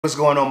What's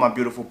going on, my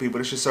beautiful people?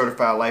 This is your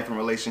certified life and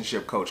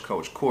relationship coach,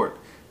 Coach Court.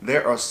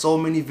 There are so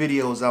many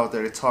videos out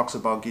there that talks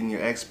about getting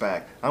your ex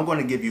back. I'm going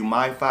to give you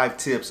my 5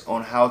 tips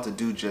on how to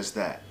do just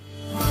that.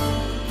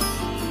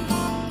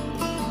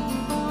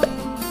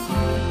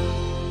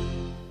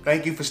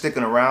 Thank you for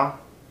sticking around.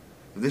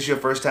 If this is your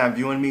first time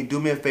viewing me,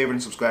 do me a favor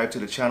and subscribe to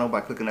the channel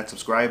by clicking that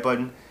subscribe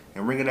button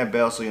and ringing that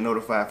bell so you're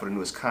notified for the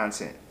newest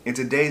content. In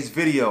today's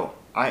video,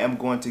 I am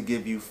going to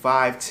give you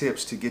 5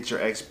 tips to get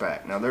your ex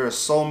back. Now, there are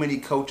so many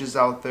coaches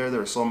out there. There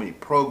are so many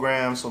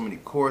programs, so many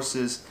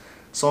courses,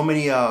 so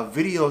many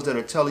videos that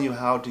are telling you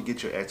how to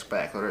get your ex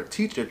back. Or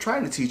they're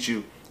trying to teach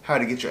you how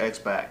to get your ex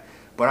back.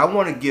 But I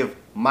want to give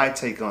my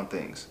take on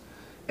things.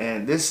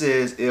 And this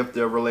is if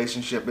the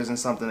relationship isn't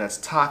something that's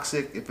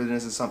toxic, if it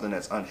isn't something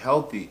that's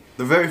unhealthy.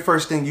 The very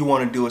first thing you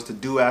want to do is to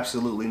do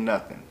absolutely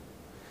nothing.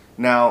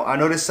 Now, I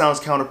know this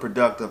sounds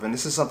counterproductive, and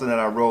this is something that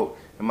I wrote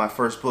in my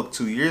first book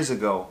 2 years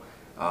ago.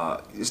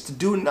 Is to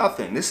do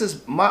nothing. This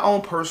is my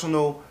own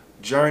personal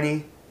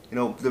journey. You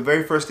know, the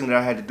very first thing that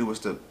I had to do was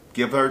to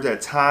give her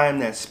that time,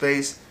 that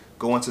space,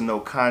 go into no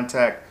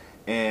contact,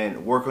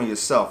 and work on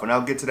yourself. And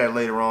I'll get to that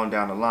later on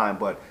down the line.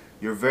 But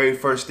your very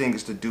first thing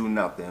is to do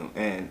nothing.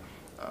 And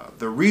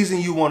the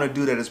reason you want to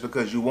do that is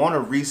because you want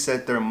to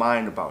reset their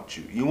mind about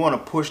you. You want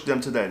to push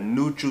them to that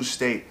neutral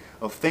state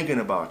of thinking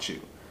about you.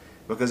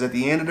 Because at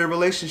the end of the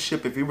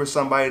relationship, if you were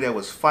somebody that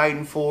was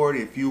fighting for it,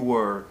 if you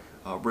were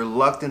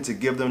reluctant to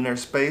give them their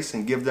space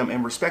and give them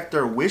and respect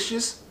their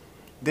wishes,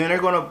 then they're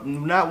going to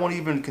not want to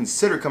even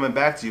consider coming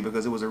back to you,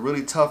 because it was a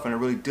really tough and a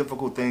really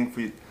difficult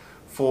thing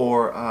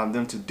for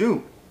them to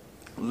do.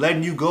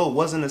 Letting you go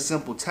wasn't a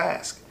simple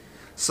task.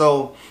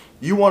 So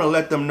you want to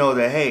let them know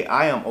that, hey,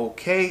 I am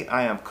okay,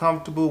 I am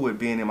comfortable with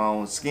being in my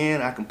own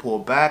skin, I can pull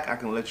back, I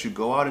can let you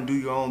go out and do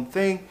your own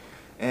thing,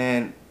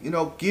 and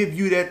give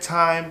you that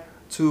time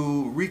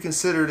to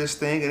reconsider this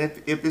thing. And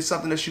if it's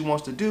something that she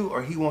wants to do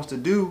or he wants to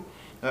do,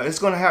 it's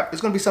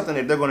gonna be something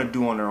that they're gonna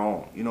do on their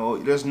own.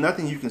 There's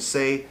nothing you can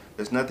say,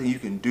 there's nothing you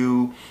can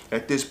do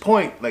at this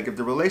point. Like, if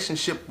the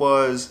relationship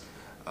was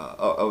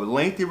a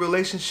lengthy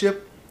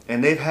relationship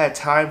and they've had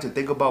time to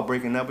think about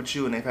breaking up with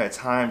you, and they've had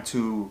time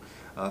to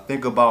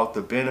think about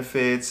the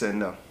benefits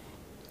and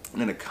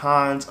the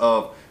cons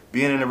of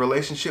being in a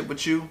relationship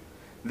with you,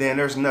 then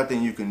there's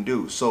nothing you can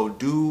do. So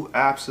do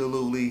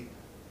absolutely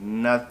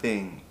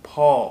nothing.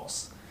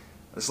 Pause.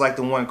 It's like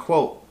the one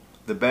quote: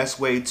 the best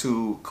way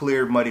to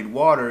clear muddied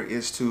water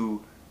is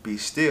to be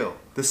still.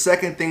 The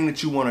second thing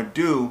that you want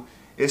to do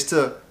is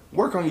to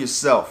work on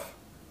yourself.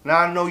 Now,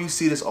 I know you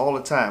see this all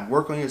the time.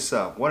 Work on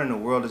yourself. What in the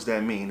world does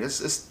that mean?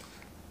 It's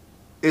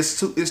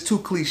too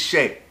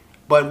cliche.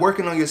 But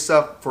working on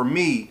yourself, for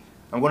me,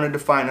 I'm going to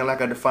define it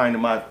like I defined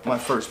in my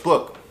first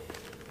book,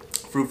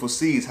 Fruitful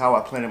Seeds: How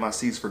I Planted My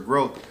Seeds for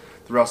Growth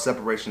Throughout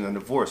Separation and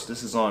Divorce.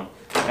 This is on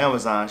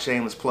Amazon.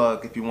 Shameless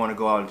plug. If you want to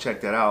go out and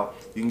check that out,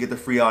 you can get the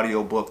free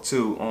audio book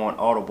too on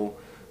Audible.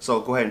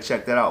 So go ahead and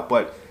check that out.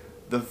 But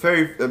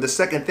the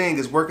second thing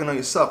is working on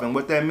yourself, and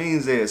what that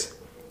means is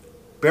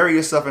bury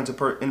yourself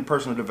in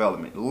personal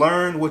development.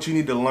 Learn what you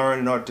need to learn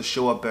in order to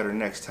show up better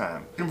next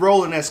time.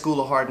 Enroll in that school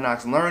of hard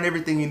knocks. Learn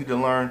everything you need to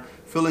learn.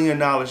 Fill in your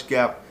knowledge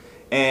gap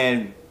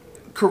and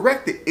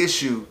correct the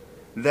issue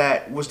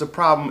that was the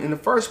problem in the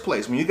first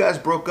place. When you guys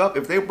broke up,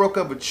 if they broke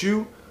up with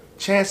you,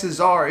 chances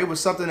are it was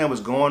something that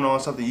was going on,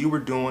 something you were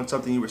doing,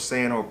 something you were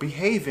saying or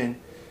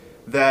behaving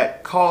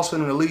that caused for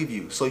them to leave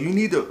you. So you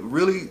need to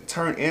really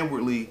turn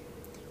inwardly,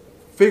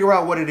 figure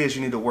out what it is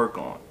you need to work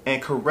on,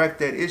 and correct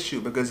that issue.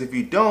 Because if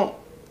you don't,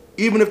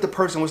 even if the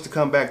person was to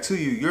come back to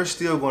you, you're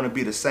still going to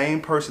be the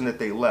same person that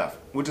they left,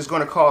 which is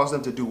going to cause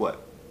them to do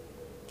what?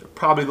 They're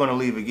probably going to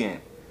leave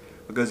again.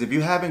 Because if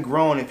you haven't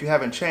grown, if you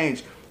haven't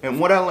changed, and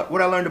what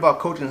I learned about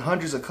coaching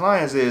hundreds of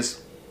clients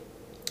is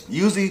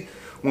usually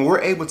when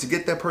we're able to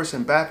get that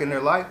person back in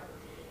their life,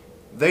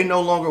 they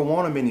no longer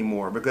want them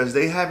anymore, because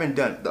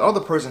the other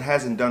person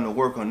hasn't done the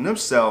work on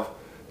themselves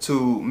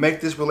to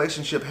make this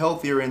relationship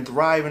healthier and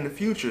thrive in the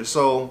future.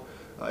 So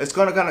it's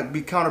going to kind of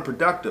be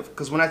counterproductive.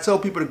 Because when I tell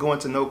people to go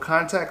into no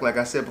contact, like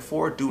I said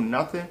before, do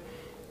nothing.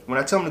 When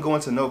I tell them to go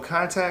into no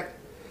contact,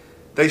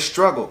 they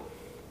struggle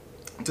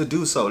to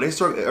do so. They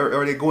struggle,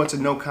 or they go into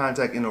no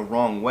contact in the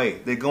wrong way.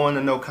 They go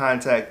into no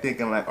contact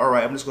thinking like, all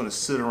right, I'm just going to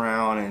sit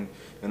around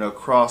and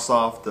cross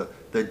off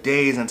the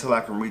days until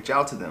I can reach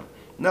out to them.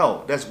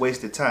 No, that's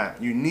wasted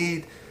time. You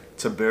need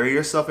to bury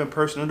yourself in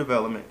personal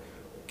development.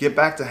 Get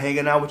back to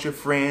hanging out with your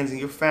friends and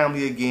your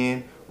family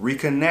again.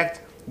 Reconnect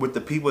with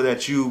the people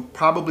that you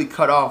probably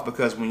cut off,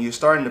 because when you're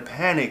starting to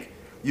panic,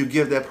 you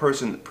give that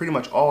person pretty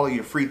much all of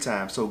your free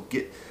time. So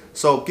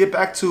get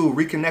back to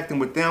reconnecting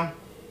with them.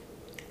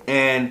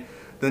 And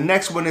the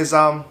next one is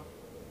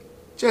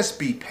just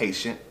be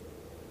patient.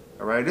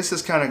 All right, this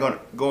is kind of going to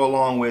go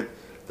along with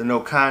the no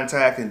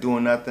contact and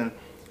doing nothing.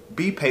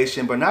 Be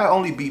patient, but not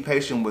only be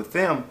patient with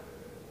them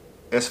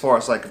as far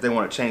as like if they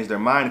want to change their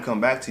mind and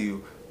come back to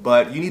you,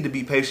 but you need to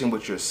be patient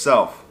with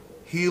yourself.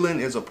 Healing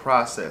is a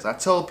process. I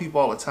tell people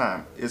all the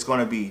time, it's going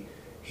to be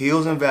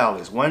hills and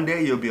valleys. One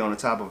day you'll be on the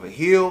top of a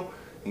hill,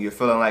 and you're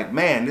feeling like,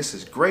 man, this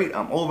is great,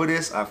 I'm over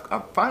this,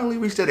 I've finally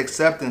reached that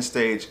acceptance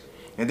stage.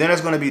 And then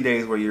there's going to be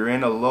days where you're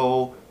in a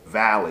low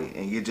valley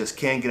and you just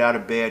can't get out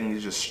of bed and you're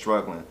just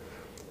struggling.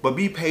 But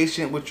be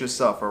patient with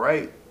yourself, all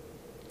right?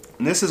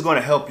 And this is going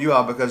to help you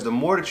out, because the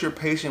more that you're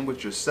patient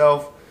with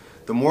yourself,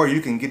 the more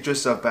you can get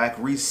yourself back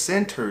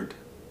recentered,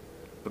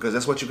 because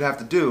that's what you have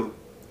to do.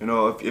 You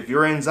know, if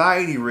you're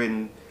anxiety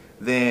ridden,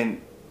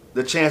 then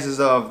the chances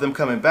of them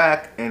coming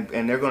back and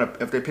they're gonna,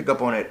 if they pick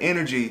up on that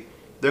energy,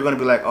 they're gonna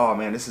be like, oh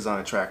man, this is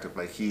unattractive.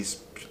 Like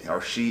he's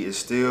or she is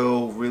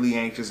still really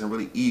anxious and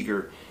really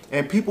eager.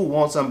 And people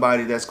want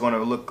somebody that's gonna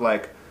look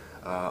like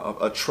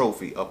a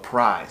trophy, a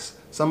prize,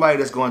 somebody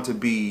that's going to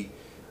be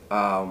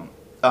a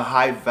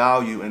high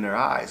value in their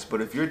eyes.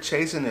 But if you're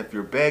chasing, if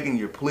you're begging,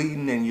 you're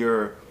pleading, and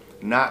you're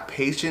not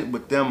patient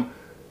with them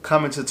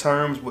coming to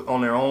terms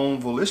on their own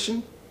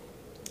volition,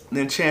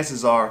 then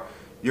chances are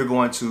you're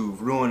going to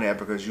ruin that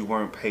because you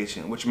weren't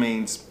patient. Which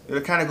means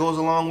it kind of goes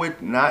along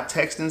with not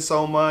texting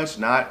so much,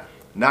 not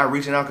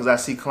reaching out, because I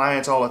see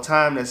clients all the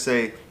time that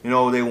say, you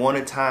know, they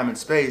wanted time and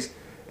space,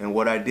 and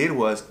what I did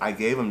was I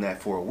gave them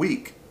that for a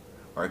week,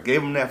 or I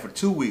gave them that for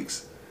 2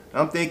 weeks.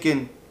 And I'm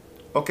thinking,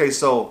 okay,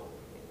 so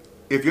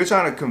if you're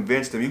trying to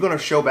convince them, you're going to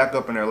show back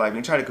up in their life,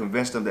 you're trying to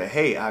convince them that,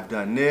 hey, I've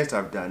done this,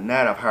 I've done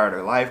that, I've hired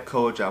a life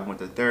coach, I've went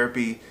to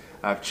therapy,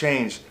 I've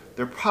changed,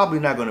 they're probably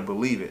not going to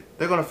believe it.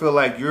 They're going to feel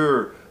like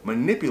you're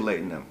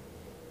manipulating them.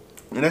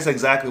 And that's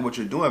exactly what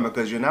you're doing,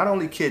 because you're not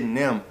only kidding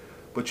them,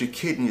 but you're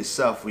kidding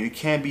yourself when you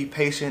can't be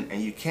patient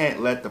and you can't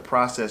let the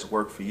process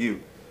work for you.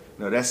 You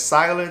know, that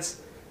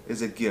silence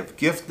is a gift.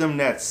 Gift them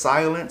that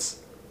silence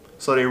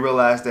so they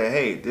realize that,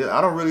 hey,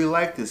 I don't really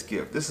like this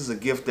gift. This is a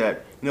gift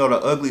that, you know, the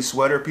ugly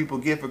sweater people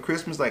get for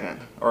Christmas, like,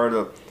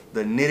 or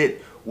the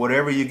knitted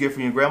whatever you get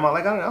from your grandma,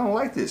 like, I don't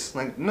like this.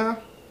 Like, nah,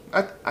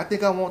 I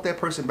think I want that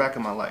person back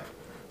in my life.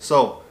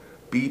 So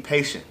be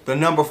patient. The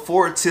number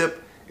 4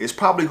 tip is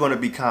probably going to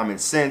be common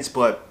sense,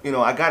 but you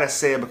know, I gotta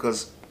say it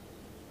because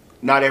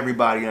not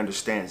everybody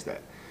understands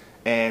that.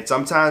 And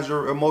sometimes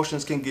your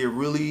emotions can get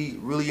really,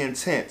 really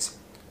intense.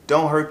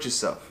 Don't hurt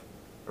yourself,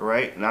 all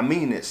right? And I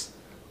mean this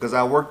because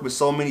I worked with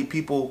so many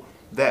people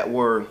that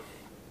were,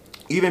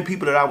 even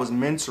people that I was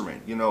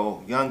mentoring, you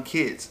know, young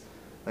kids.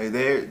 Like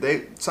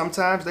they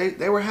sometimes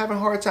they were having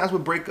hard times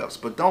with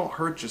breakups, but don't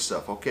hurt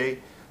yourself, okay?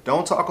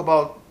 Don't talk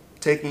about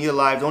taking your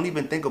life. Don't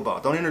even think about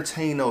it. Don't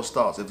entertain those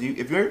thoughts. If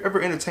you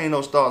ever entertain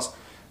those thoughts,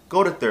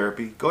 go to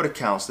therapy, go to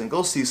counseling,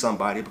 go see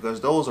somebody,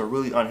 because those are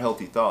really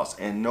unhealthy thoughts.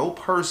 And no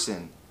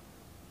person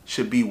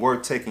should be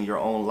worth taking your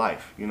own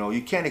life. You know,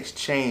 you can't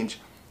exchange,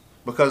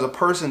 because a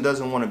person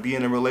doesn't want to be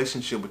in a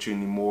relationship with you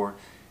anymore.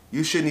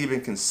 You shouldn't even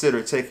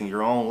consider taking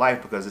your own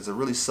life, because it's a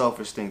really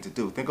selfish thing to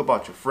do. Think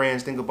about your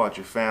friends, think about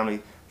your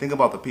family, think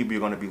about the people you're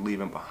going to be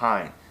leaving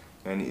behind.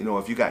 And you know,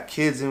 if you got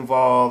kids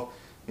involved,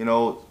 you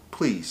know,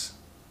 please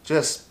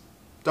just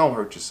don't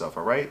hurt yourself,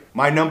 all right?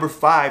 My number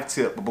 5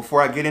 tip, but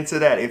before I get into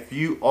that, if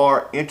you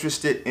are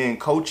interested in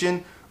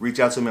coaching, reach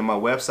out to me on my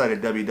website at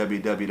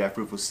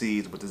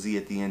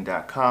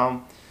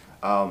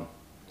www.fruitfulseeds.com.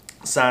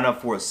 Sign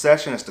up for a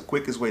session. That's the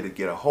quickest way to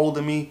get a hold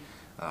of me.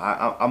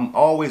 I'm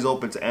always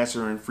open to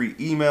answering free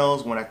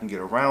emails when I can get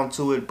around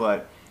to it,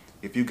 but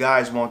if you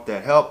guys want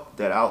that help,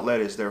 that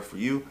outlet is there for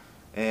you,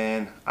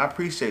 and I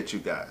appreciate you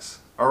guys.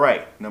 All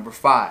right, number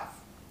 5.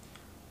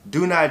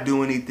 Do not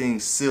do anything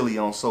silly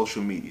on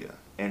social media.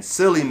 And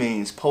silly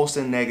means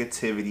posting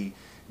negativity,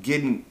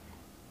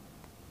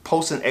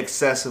 posting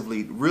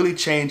excessively, really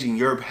changing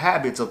your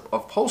habits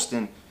of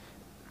posting,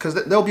 because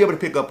they'll be able to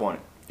pick up on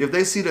it. If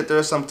they see that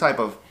there's some type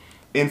of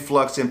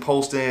influx in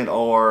posting,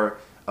 or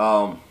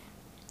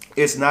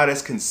it's not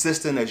as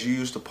consistent as you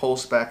used to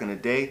post back in the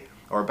day,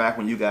 or back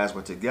when you guys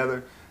were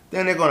together,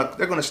 then they're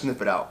gonna sniff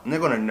it out, and they're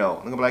gonna know.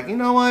 They're gonna be like, you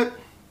know what?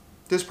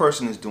 This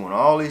person is doing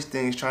all these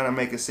things, trying to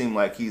make it seem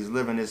like he's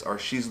living this or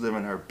she's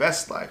living her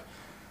best life.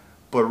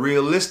 But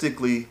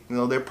realistically, you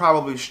know, they're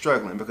probably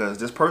struggling, because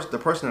the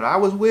person that I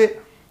was with,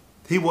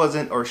 he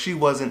wasn't or she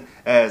wasn't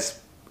as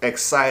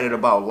excited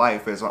about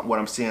life as what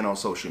I'm seeing on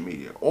social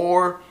media.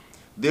 Or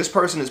this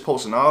person is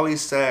posting all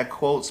these sad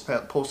quotes,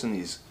 posting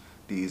these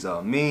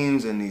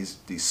memes and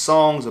these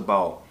songs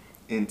about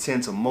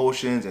intense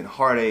emotions and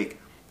heartache.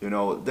 You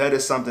know, that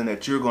is something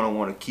that you're going to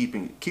want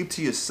to keep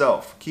to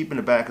yourself, keep in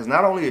the back, because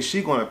not only is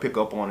she going to pick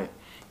up on it,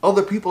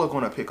 other people are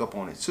going to pick up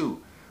on it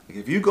too. Like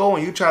if you go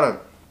and you try to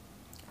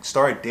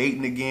start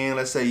dating again,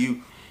 let's say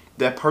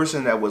that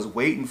person that was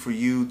waiting for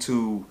you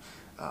to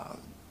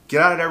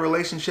get out of that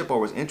relationship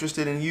or was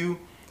interested in you,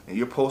 and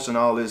you're posting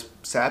all this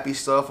sappy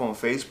stuff on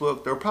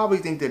Facebook, they'll probably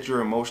think that you're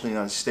emotionally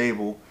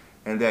unstable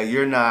and that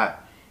you're no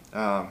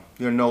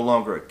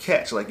longer a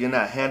catch, like you're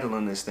not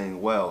handling this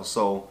thing well.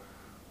 So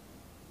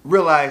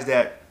realize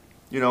that,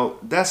 you know,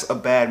 that's a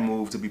bad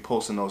move to be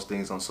posting those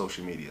things on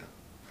social media.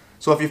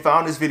 So if you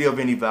found this video of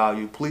any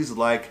value, please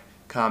like,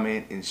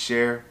 comment, and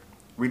share.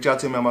 Reach out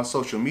to me on my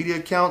social media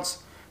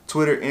accounts.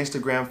 Twitter,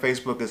 Instagram,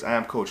 Facebook is I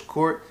Am Coach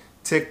Court.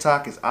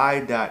 TikTok is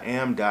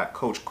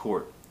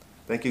I.am.CoachCourt.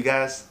 Thank you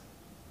guys.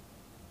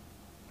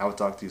 I will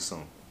talk to you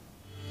soon.